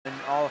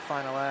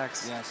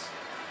Yes. Yes.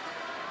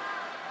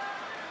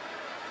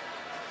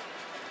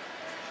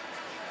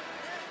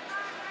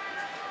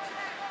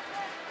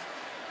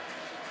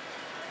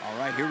 All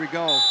right, here we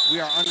go. We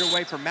are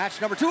underway for match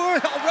number 2.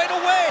 Right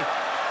away,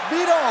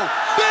 Vito,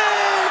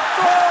 big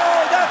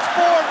throw. That's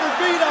 4 for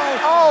Vito.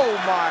 Oh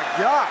my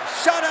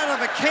gosh. Shot out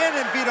of a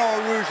cannon, Vito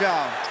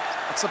Arujau.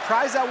 I'm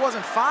surprised that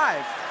wasn't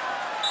 5.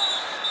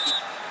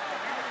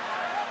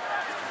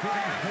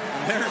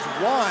 And there's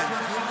 1.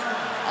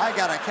 I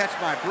gotta catch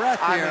my breath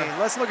here. I mean,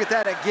 let's look at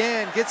that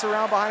again. Gets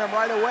around behind him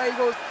right away. He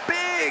goes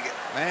big.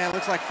 Man,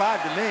 looks like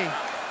 5 to me.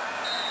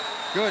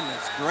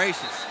 Goodness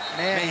gracious.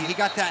 Man, he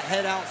got that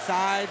head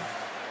outside,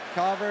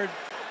 covered.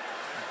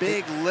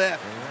 Big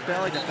lift,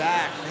 belly to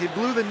back. He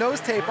blew the nose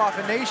tape off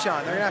of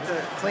Nahshon. They're gonna have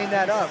to clean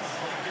that up.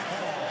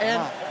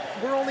 And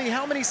we're only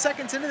how many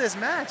seconds into this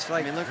match?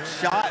 Like, I mean, look,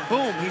 shot,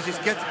 boom. He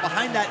just gets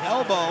behind that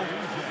elbow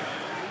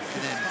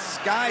and then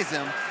skies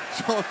him.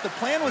 So if the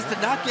plan was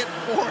to not get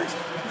forward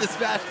in this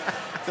match,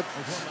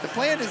 the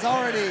plan is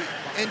already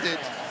ended,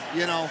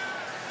 you know,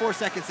 4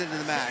 seconds into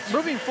the match.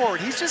 Moving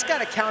forward, he's just got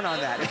to count on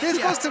that. If this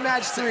goes to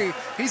match 3,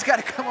 he's got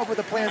to come up with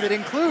a plan that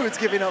includes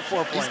giving up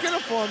 4 points. He's going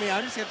to fool me.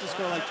 I'm just going to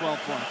score like 12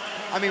 points.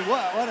 I mean,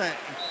 what an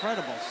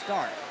incredible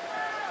start.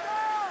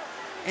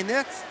 And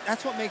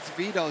that's what makes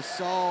Vito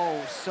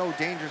so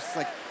dangerous. It's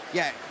like,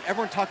 yeah,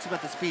 everyone talks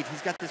about the speed.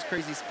 He's got this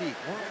crazy speed.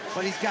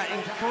 But he's got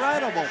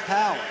incredible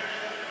power.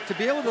 To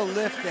be able to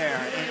lift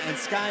there and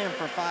sky him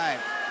for 5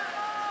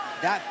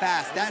 that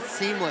fast, that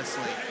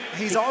seamlessly.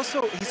 He's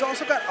also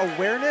got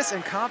awareness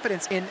and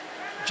confidence in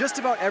just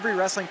about every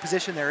wrestling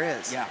position there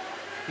is. Yeah.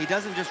 He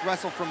doesn't just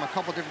wrestle from a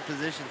couple different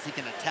positions. He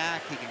can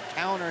attack, he can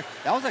counter.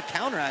 That was a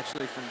counter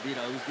actually from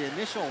Vito. It was the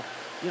initial,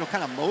 you know,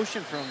 kind of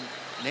motion from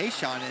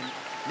Nahshon, and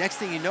next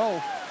thing you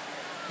know,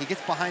 he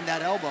gets behind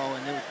that elbow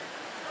and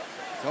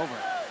it's over.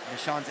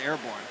 Nahshon's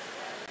airborne.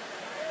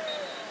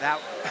 That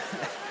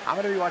I'm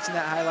going to be watching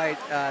that highlight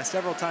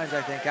several times,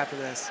 I think, after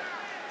this.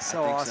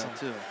 So awesome.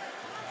 So too.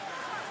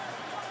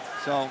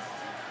 So,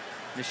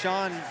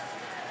 Nahshon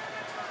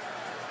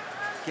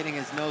getting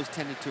his nose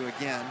tended to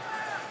again.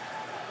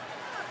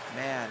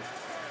 Man,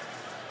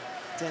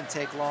 didn't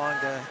take long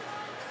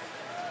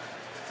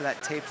for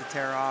that tape to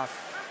tear off.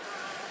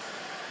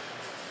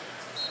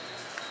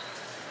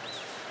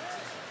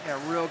 Yeah,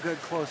 real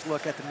good close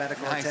look at the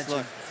medical attention.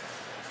 Look.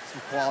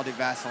 Some quality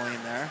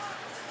Vaseline there.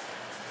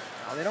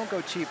 Oh, they don't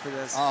go cheap for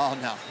this. Oh,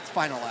 no. It's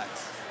Final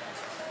X.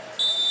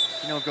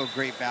 You don't go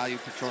great value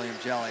petroleum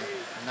jelly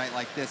a night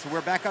like this. And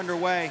we're back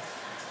underway.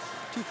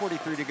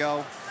 2:43 to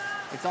go.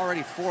 It's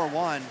already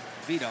 4-1,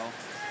 Vito.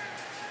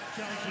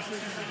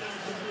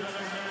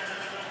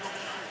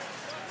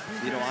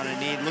 Vito on a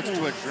knee, looks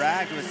to a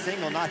drag to a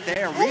single, not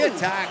there.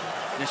 Re-attack.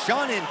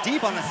 Nahshon in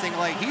deep on a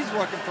single leg. He's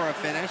working for a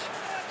finish.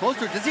 Close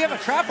to it. Does he have a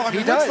trap on? He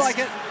does. Looks like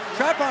it.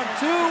 Trap on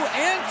 2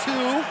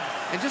 and 2.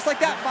 And just like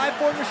that,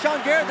 5-4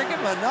 Nahshon Garrett. They give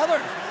him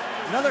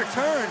another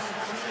turn.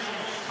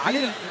 I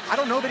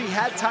don't know that he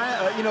had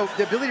time, you know,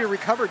 the ability to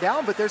recover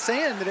down, but they're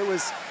saying that it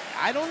was.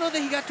 I don't know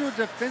that he got to a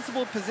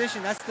defensible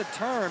position. That's the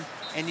term.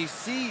 And you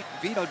see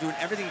Vito doing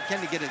everything he can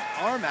to get his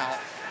arm out.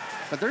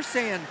 But they're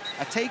saying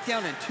a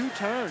takedown in 2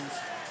 turns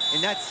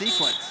in that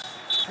sequence.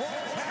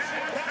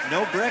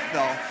 No brick,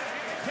 though.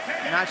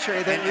 Not sure.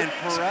 And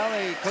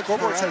Pirelli,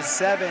 scoreboard says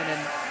 7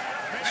 and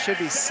should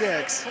be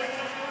 6.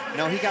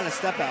 No, he got a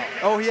step out.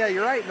 Oh, yeah,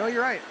 you're right. No,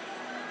 you're right.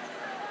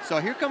 So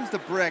here comes the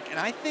brick, and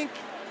I think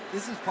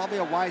this is probably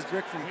a wise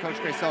brick from Coach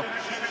Gray. So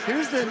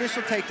here's the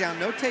initial takedown.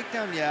 No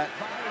takedown yet.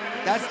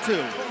 That's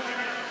 2,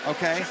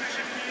 okay?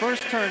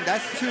 First turn,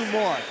 that's 2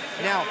 more.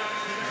 Now,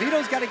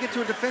 Vito's got to get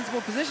to a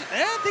defensible position.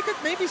 And I think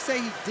I'd maybe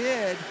say he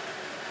did.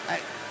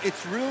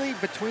 It's really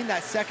between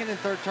that second and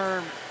third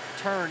turn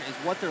is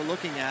what they're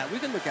looking at. We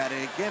can look at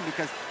it again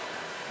because,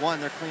 one,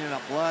 they're cleaning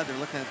up blood. They're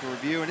looking at the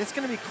review, and it's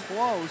going to be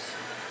close.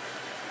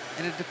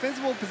 In a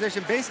defensible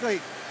position,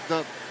 basically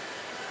the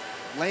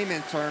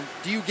layman term,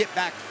 do you get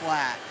back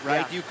flat,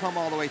 right? Yeah. Do you come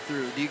all the way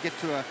through? Do you get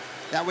to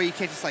that way you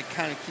can't just like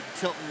kind of keep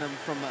tilting them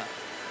from a.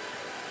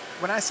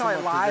 When I saw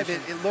it live,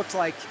 it looked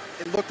like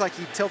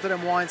he tilted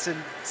him once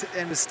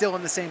and was still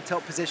in the same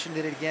tilt position,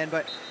 did it again,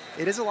 but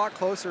it is a lot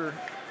closer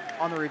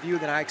on the review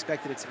than I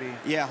expected it to be.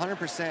 Yeah,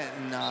 100%,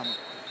 and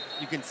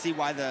you can see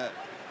why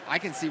I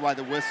can see why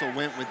the whistle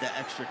went with the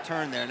extra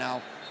turn there.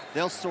 Now,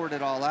 they'll sort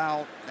it all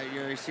out.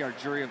 You see our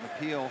jury of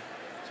appeal.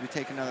 So we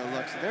take another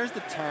look. So there's the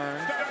turn.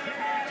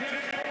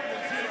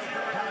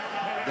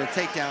 The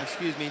takedown,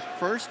 excuse me.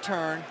 First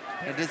turn.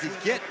 And does he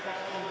get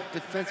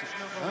defensive?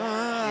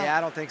 Yeah,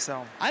 I don't think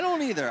so. I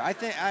don't either. I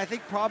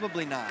think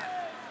probably not.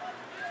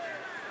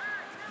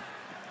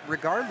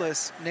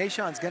 Regardless,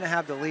 Nahshon's going to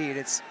have the lead.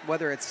 It's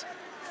whether it's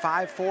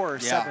 5-4 or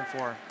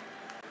 7-4.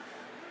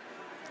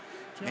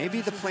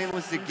 Maybe the plan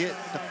was to get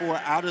the 4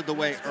 out of the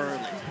way early.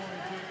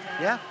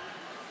 Yeah.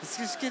 Let's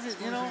just get it,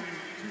 you know,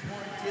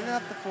 get it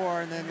up the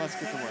 4 and then let's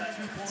get to work.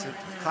 It's a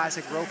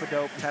classic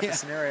rope-a-dope type of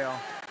scenario.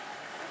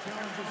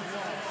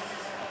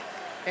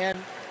 And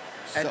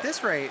at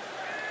this rate.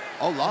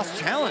 Oh, lost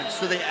challenge.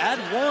 So they add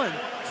 1.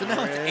 So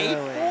now it's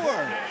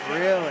 8-4.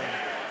 Really?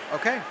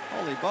 Okay.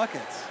 Holy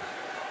buckets.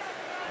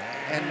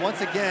 And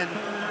once again,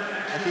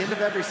 at the end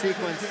of every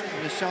sequence,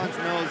 Nahshon's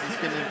nose is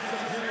going to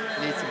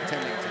need some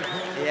tending to.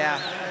 Yeah.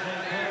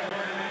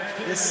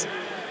 This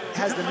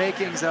has the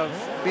makings of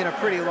being a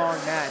pretty long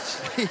match.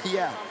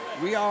 Yeah.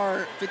 We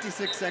are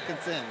 56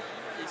 seconds in.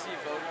 You see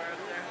Vogar up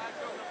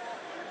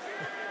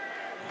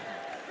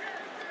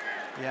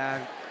there?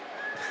 Yeah.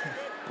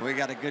 We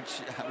got a good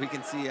we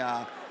can see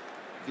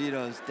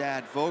Vito's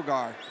dad,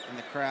 Vogar, in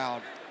the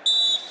crowd.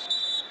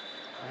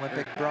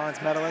 Olympic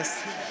bronze medalist.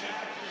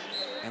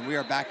 And we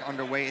are back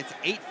underway. It's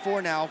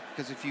 8-4 now,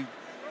 because if you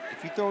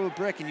throw a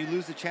brick and you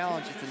lose the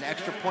challenge, it's an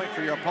extra point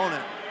for your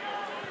opponent.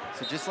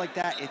 So just like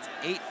that, it's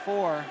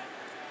 8-4.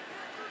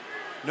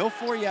 No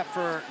 4 yet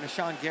for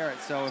Nahshon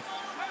Garrett. So if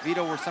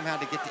Vito were somehow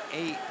to get to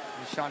 8,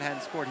 Nahshon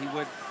hadn't scored, he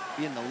would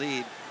be in the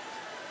lead.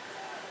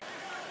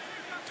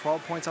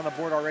 12 points on the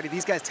board already.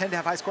 These guys tend to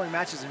have high-scoring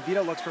matches, and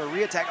Vito looks for a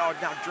re-attack. Oh,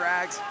 now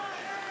drags.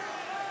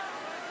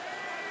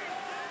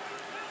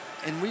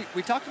 And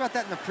we talked about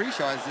that in the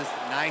pre-show as this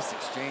nice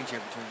exchange here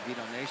between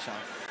Vito and Nahshon.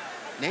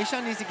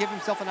 Nahshon needs to give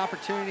himself an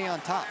opportunity on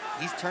top.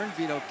 He's turned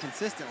Vito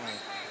consistently.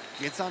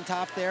 Gets on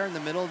top there in the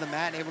middle of the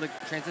mat and able to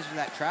transition to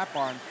that trap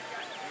arm.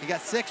 He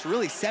got 6,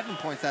 really 7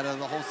 points out of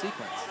the whole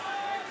sequence.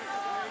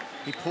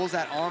 He pulls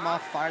that arm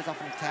off, fires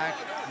off an attack,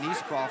 knee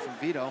sprawl from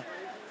Vito.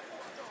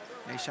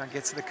 Nahshon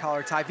gets to the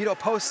collar tie. Vito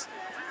posts,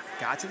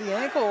 got to the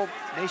ankle.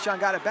 Nahshon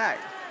got it back.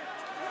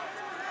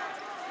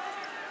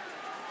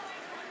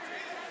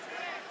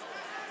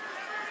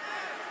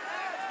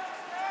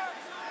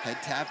 Head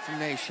tap from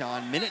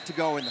Nahshon. Minute to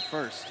go in the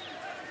first.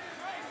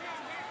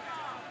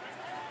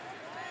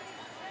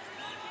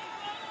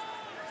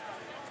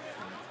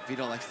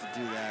 Vito likes to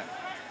do that.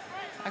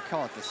 I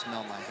call it the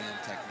smell my hand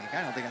technique.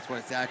 I don't think that's what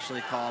it's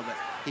actually called, but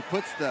he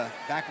puts the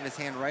back of his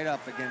hand right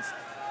up against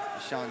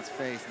Nahshon's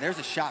face. And there's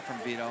a shot from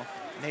Vito.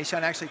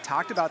 Nahshon actually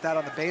talked about that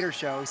on the Bader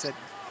show. He said,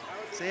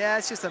 so yeah,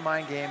 it's just a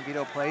mind game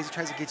Vito plays. He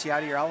tries to get you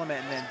out of your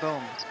element and then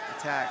boom,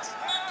 attacks.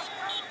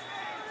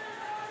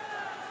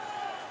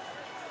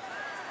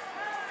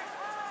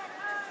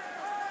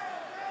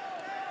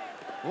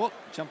 Whoop,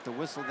 jumped the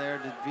whistle there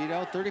to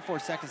Vito. 34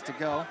 seconds to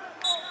go.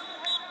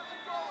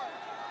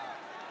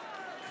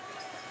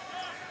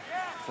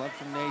 Club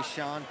from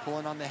Nahshon,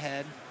 pulling on the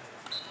head.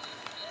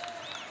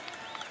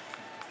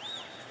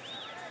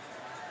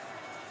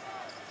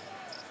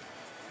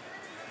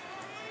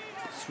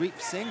 Sweep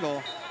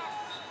single,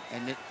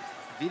 and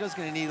Vito's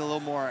going to need a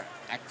little more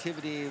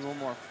activity,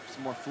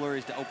 some more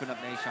flurries to open up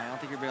Nahshon. I don't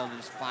think you'll be able to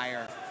just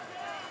fire.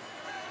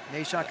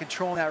 Nahshon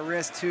controlling that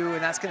wrist too,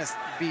 and that's going to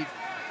be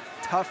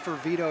tough for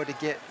Vito to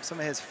get some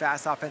of his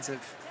fast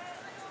offensive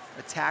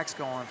attacks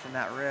going from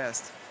that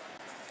wrist.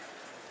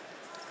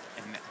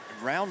 And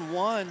round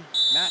 1,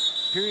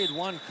 period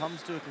 1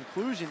 comes to a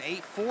conclusion,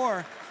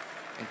 8-4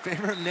 in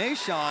favor of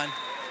Nahshon.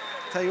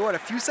 Tell you what, a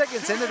few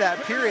seconds into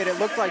that period, it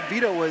looked like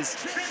Vito was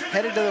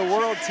headed to the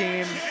world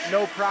team,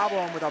 no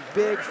problem, with a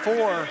big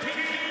 4.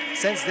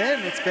 Since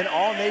then, it's been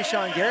all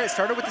Nahshon Garrett.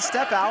 Started with the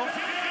step out,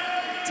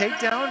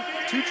 takedown,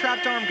 2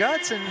 trapped arm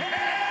guts, and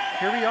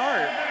here we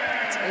are.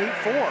 It's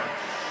 8-4.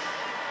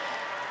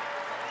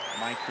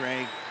 Mike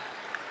Gray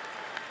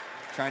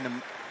trying to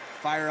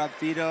fire up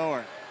Vito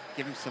or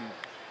give him some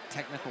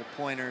technical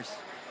pointers.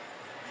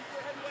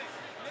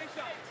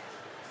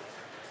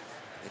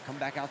 They come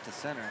back out to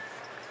center.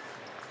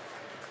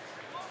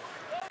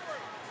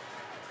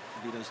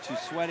 Vito's too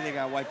sweaty. They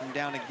got to wipe him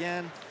down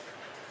again.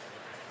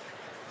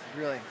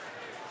 Really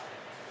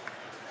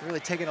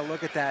taking a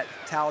look at that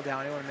towel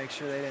down. They want to make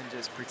sure they didn't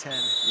just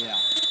pretend. Yeah,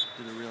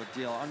 do the real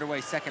deal.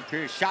 Underway second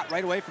period. Shot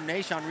right away from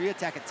Nahshon.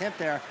 Re-attack attempt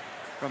there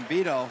from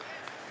Vito.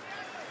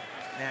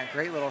 Man,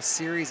 great little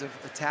series of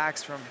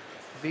attacks from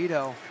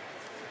Vito.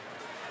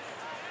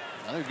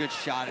 Another good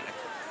shot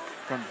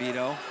from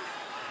Vito.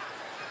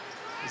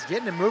 He's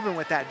getting him moving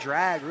with that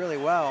drag really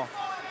well.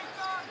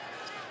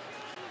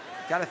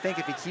 Got to think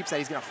if he keeps that,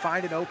 he's going to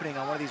find an opening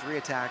on one of these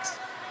re-attacks.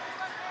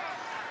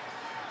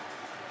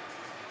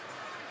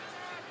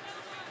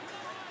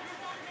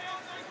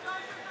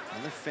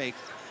 Another fake.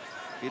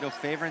 Vito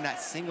favoring that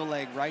single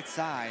leg right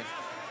side.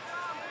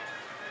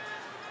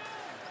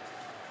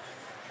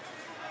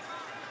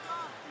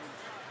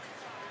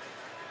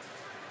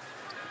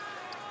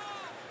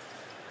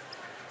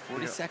 Vito.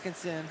 40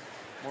 seconds in,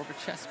 more of a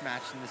chess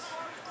match in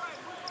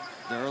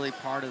the early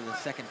part of the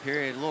second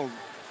period. A little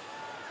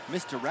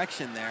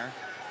misdirection there.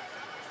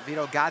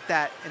 Vito got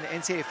that in the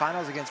NCAA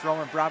finals against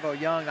Roman Bravo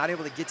Young, not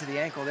able to get to the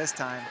ankle this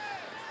time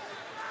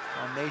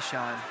on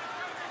Nahshon.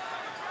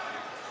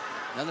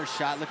 Another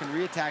shot, looking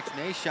re-attacks.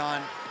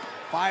 Nahshon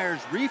fires,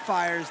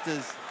 refires,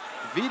 does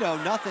Vito,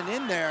 nothing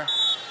in there.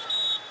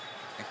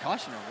 And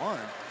caution at 1.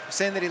 You're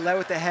saying that he led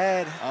with the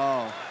head.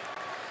 Oh.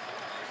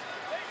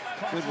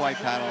 Good white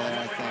paddle there,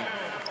 I think.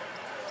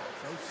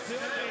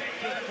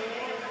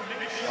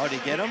 Oh, did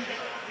he get him?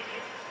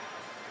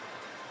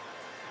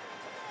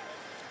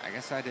 I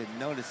guess I didn't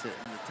notice it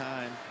in the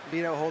time.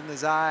 Vito holding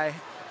his eye.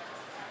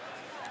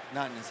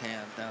 Not in his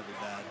hand, that would be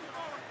bad.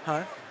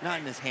 Huh? Not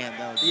in his hand,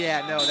 though.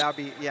 Yeah, no, that'd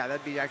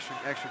be extra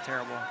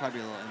terrible. Probably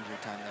a little injury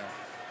time there.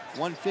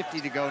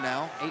 150 to go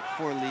now,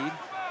 8-4 lead.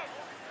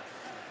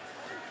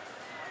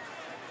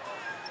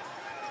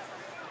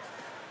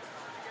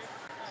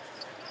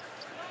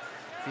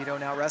 Vito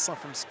now wrestling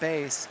from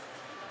space.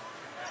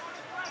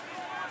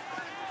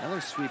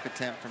 Another sweep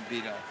attempt from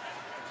Vito.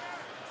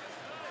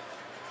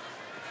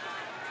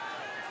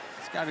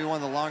 It's got to be one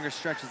of the longest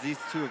stretches these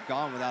two have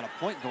gone without a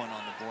point going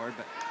on the board.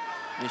 But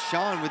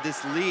Nahshon, with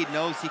this lead,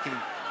 knows he can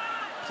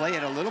play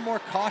it a little more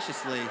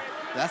cautiously.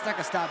 That's not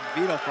going to stop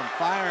Vito from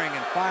firing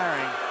and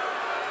firing.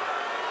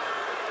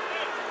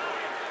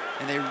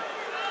 And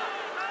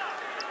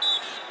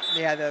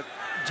the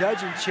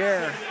judge and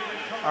chair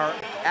are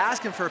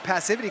asking for a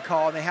passivity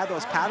call, and they had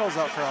those paddles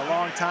up for a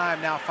long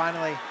time. Now,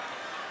 finally,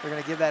 they're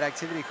going to give that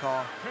activity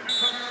call.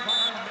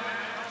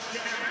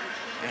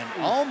 And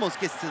almost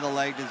gets to the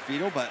leg, does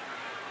Vito, but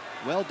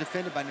well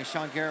defended by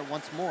Nahshon Garrett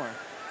once more.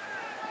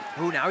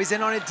 Ooh, now he's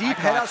in on it deep,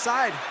 head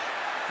outside.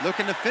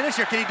 Looking to finish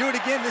here. Can he do it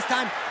again? This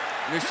time,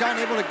 Nahshon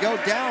able to go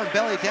down,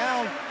 belly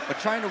down, but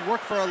trying to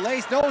work for a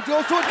lace. No, it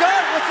goes to a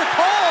gut. What's the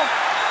call?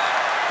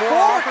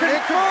 Four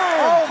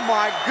confirmed. Oh,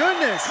 my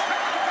goodness.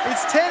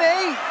 It's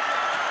 10-8.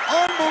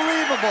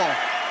 Unbelievable.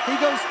 He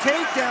goes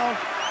takedown,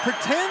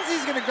 pretends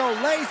he's going to go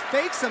lace,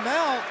 fakes him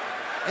out,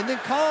 and then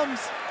comes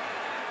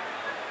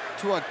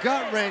to a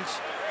gut wrench,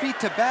 feet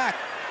to back.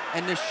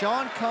 And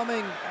Nahshon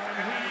coming,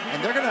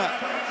 and they're going to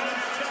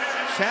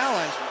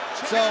challenge.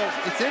 So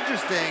it's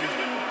interesting.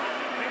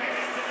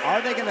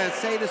 Are they going to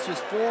say this was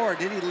 4, or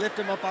did he lift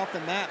him up off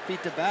the mat,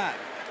 feet to back?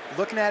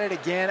 Looking at it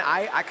again,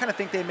 I kind of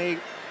think they may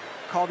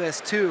call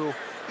this 2.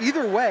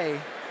 Either way,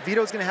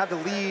 Vito's going to have the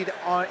lead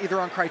on either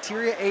on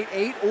criteria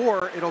 8-8,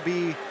 or it'll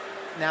be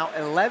now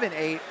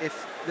 11-8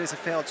 if there's a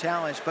failed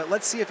challenge. But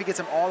let's see if he gets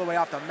him all the way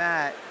off the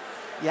mat.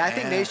 Yeah, I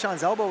think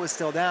Nahshon's elbow was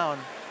still down.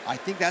 I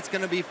think that's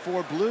going to be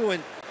 4 blue.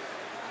 And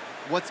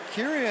what's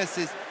curious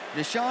is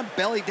Nahshon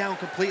belly down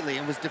completely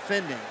and was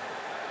defending.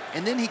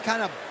 And then he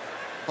kind of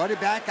butted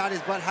back, got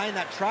his butt high in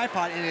that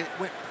tripod, and it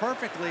went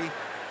perfectly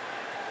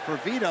for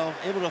Vito,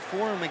 able to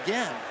form him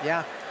again.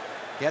 Yeah,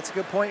 that's a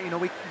good point. You know,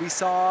 we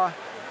saw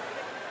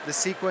the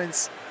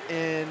sequence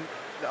in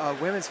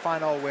women's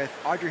final with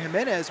Audrey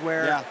Jimenez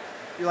where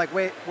you're like,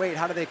 wait,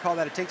 how do they call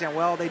that a takedown?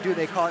 Well, they do.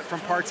 They call it from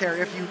parterre.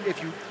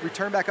 If you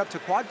return back up to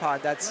quad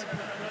pod, that's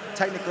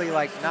technically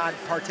like not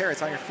parterre.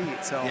 It's on your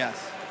feet. So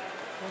yes,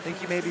 I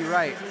think you may be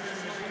right.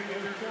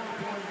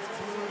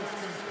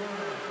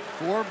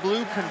 4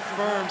 blue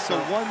confirmed, so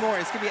one more.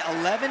 It's going to be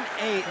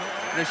 11-8.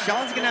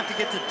 Nahshon's going to have to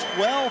get to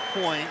 12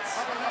 points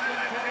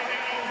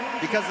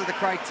because of the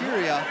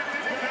criteria.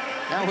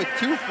 Now with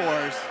 2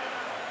 4s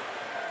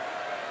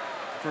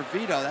for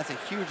Vito, that's a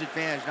huge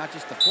advantage, not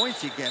just the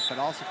points you get, but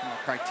also from a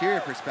criteria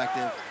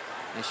perspective.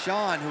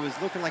 Nahshon, who was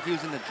looking like he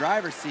was in the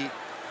driver's seat,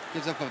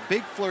 gives up a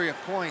big flurry of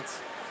points,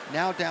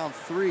 now down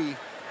 3,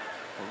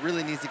 but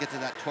really needs to get to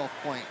that 12th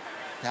point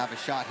to have a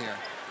shot here.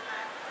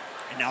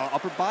 And now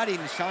upper body,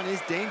 Nahshon is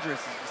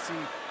dangerous. As you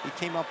see, he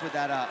came up with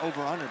that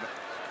over-under, but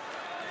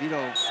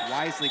Vito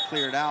wisely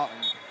cleared out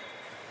and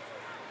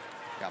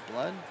got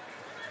blood.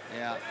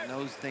 Yeah,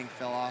 nose thing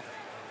fell off.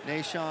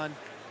 Nahshon,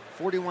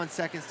 41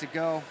 seconds to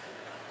go.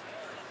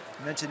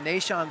 I mentioned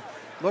Nahshon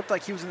looked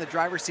like he was in the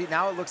driver's seat.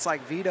 Now it looks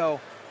like Vito,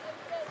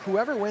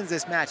 whoever wins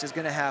this match is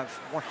going to have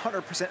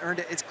 100% earned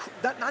it. It's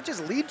not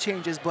just lead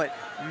changes, but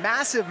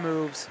massive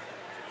moves,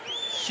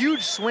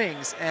 huge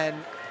swings, and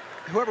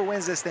whoever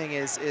wins this thing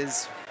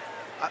is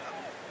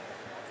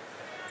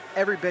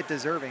every bit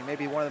deserving.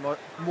 Maybe one of the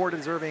more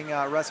deserving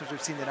wrestlers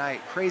we've seen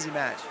tonight. Crazy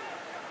match.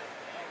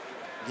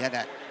 Yeah,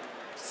 that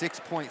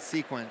 6-point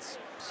sequence,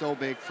 so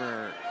big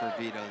for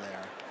Vito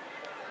there.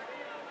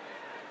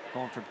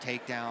 Going from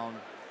takedown,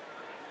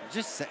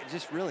 just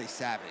really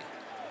savvy.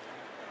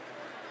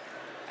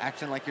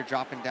 Action like you're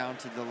dropping down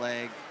to the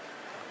leg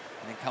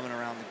and then coming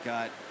around the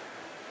gut.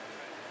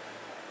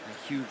 And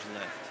a huge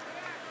lift.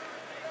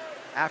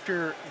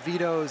 After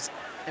Vito's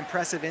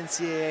impressive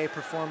NCAA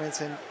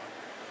performance and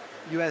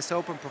U.S.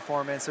 Open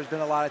performance, there's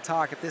been a lot of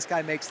talk. If this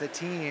guy makes the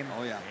team,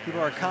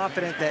 people are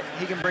confident that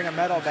he can bring a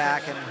medal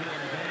back. And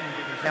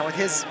now with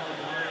his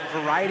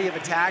variety of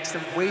attacks,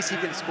 the ways he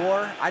can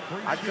score,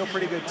 I'd feel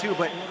pretty good too.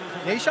 But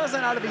Nahshon's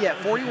not out of it yet.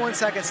 41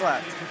 seconds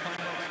left.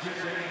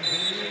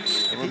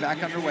 And we're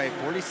back underway.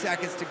 40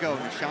 seconds to go.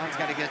 Nahshon's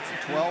got to get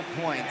to 12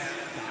 points.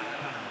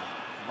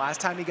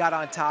 Last time he got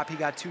on top, he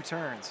got 2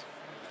 turns.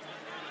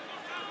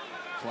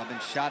 Club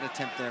and shot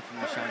attempt there from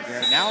Nahshon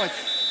Garrett. Now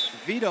it's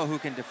Vito who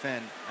can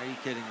defend. Are you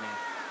kidding me?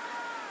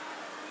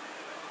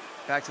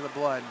 Back to the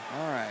blood.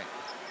 All right.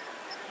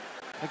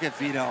 Look at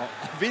Vito.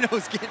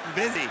 Vito's getting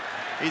busy.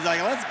 He's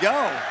like, let's go.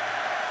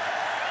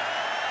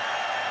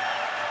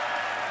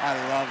 I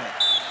love it.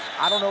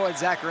 I don't know what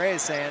Zach Ray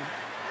is saying.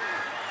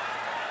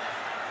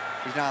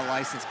 He's not a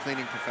licensed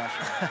cleaning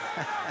professional.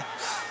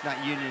 It's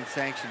not union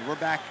sanctioned. We're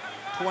back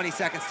 20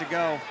 seconds to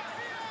go.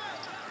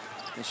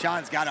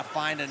 Nahshon's got to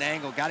find an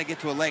angle, got to get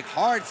to a leg.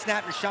 Hard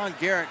snap, Nahshon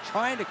Garrett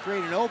trying to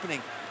create an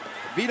opening.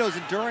 Vito's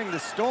enduring the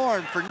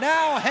storm. For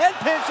now, head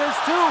pinch, there's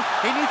 2.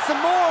 He needs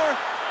some more.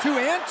 2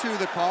 and 2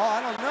 the call,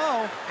 I don't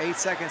know. 8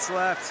 seconds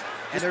left,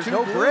 and Just there's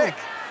no blue. brick.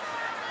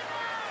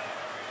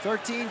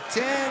 13-10,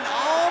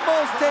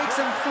 almost takes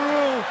him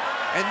through,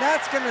 and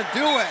that's gonna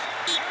do it.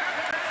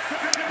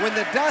 When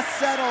the dust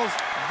settles,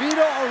 Vitali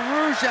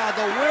Arujau,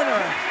 the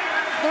winner.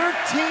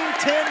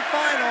 13-10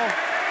 final.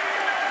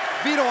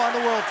 Vito on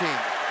the world team.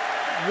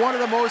 One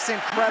of the most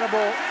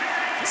incredible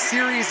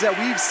series that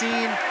we've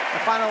seen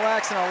the Final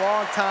X in a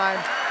long time.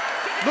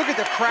 Look at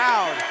the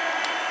crowd.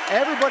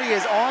 Everybody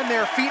is on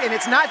their feet, and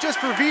it's not just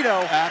for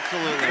Vito.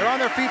 Absolutely. They're on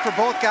their feet for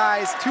both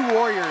guys, 2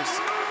 warriors.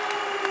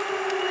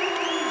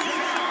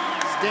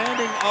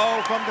 Standing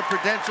O from the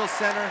Prudential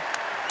Center.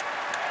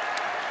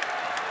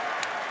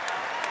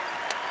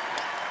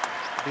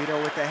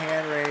 Vito with the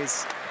hand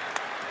raise.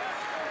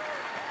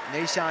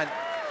 Nahshon,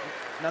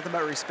 nothing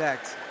but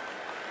respect.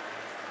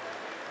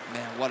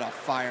 Man, what a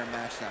fire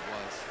match that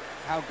was.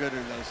 How good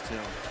are those 2?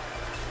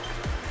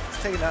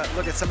 Let's take a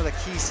look at some of the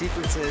key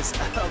sequences,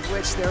 of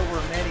which there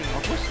were many.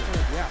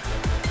 Yeah.